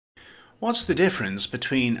What's the difference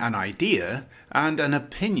between an idea and an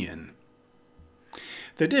opinion?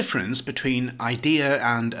 The difference between idea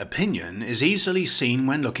and opinion is easily seen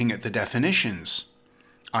when looking at the definitions.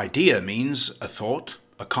 Idea means a thought,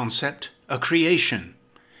 a concept, a creation.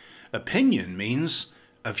 Opinion means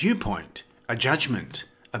a viewpoint, a judgment,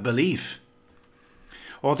 a belief.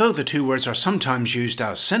 Although the two words are sometimes used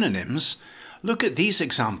as synonyms, look at these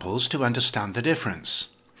examples to understand the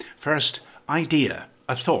difference. First, idea,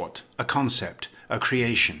 a thought, a concept, a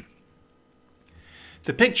creation.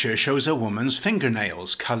 The picture shows a woman's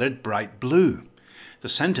fingernails coloured bright blue. The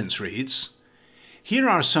sentence reads, "Here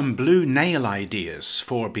are some blue nail ideas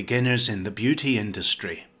for beginners in the beauty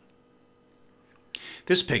industry."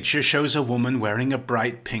 This picture shows a woman wearing a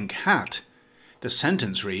bright pink hat. The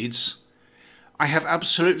sentence reads, "I have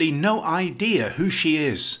absolutely no idea who she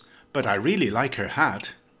is, but I really like her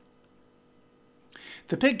hat."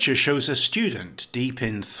 The picture shows a student deep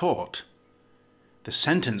in thought. The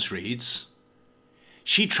sentence reads,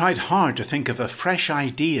 "She tried hard to think of a fresh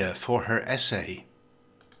idea for her essay."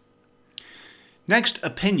 Next,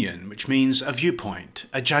 opinion, which means a viewpoint,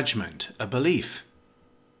 a judgment, a belief.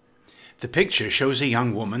 The picture shows a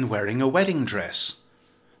young woman wearing a wedding dress.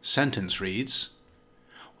 Sentence reads,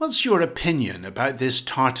 "What's your opinion about this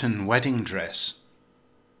tartan wedding dress?"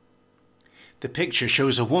 The picture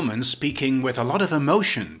shows a woman speaking with a lot of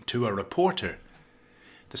emotion to a reporter.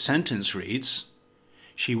 The sentence reads,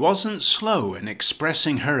 "She wasn't slow in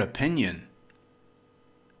expressing her opinion."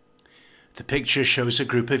 The picture shows a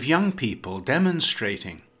group of young people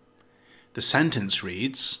demonstrating. The sentence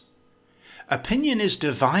reads, "Opinion is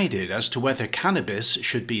divided as to whether cannabis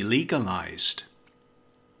should be legalized."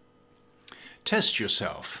 Test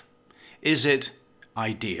yourself. Is it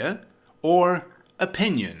idea or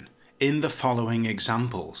opinion in the following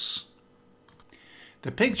examples?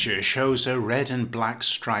 The picture shows a red and black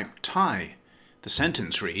striped tie. The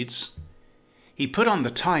sentence reads, "He put on the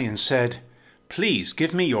tie and said, 'Please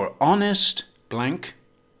give me your honest blank.'"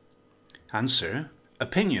 Answer,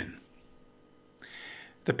 opinion.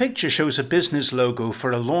 The picture shows a business logo for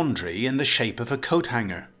a laundry in the shape of a coat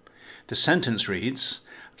hanger. The sentence reads,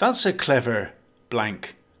 "That's a clever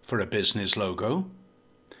blank for a business logo."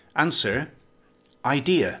 Answer,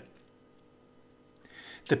 idea.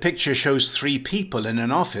 The picture shows three people in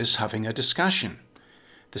an office having a discussion.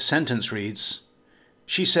 The sentence reads,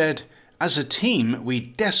 "She said, 'As a team, we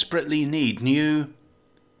desperately need new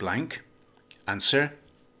blank.' Answer,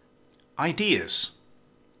 ideas."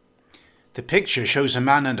 The picture shows a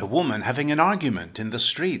man and a woman having an argument in the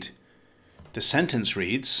street. The sentence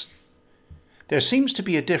reads, "There seems to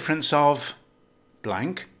be a difference of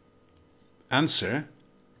blank." Answer,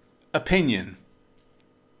 opinion.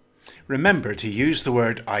 Remember to use the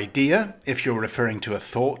word idea if you're referring to a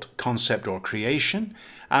thought, concept or creation,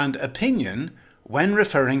 and opinion when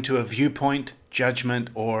referring to a viewpoint, judgment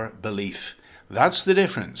or belief. That's the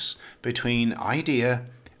difference between idea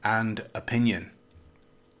and opinion.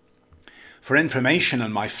 For information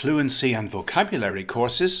on my fluency and vocabulary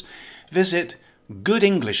courses, visit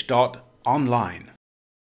goodenglish.online.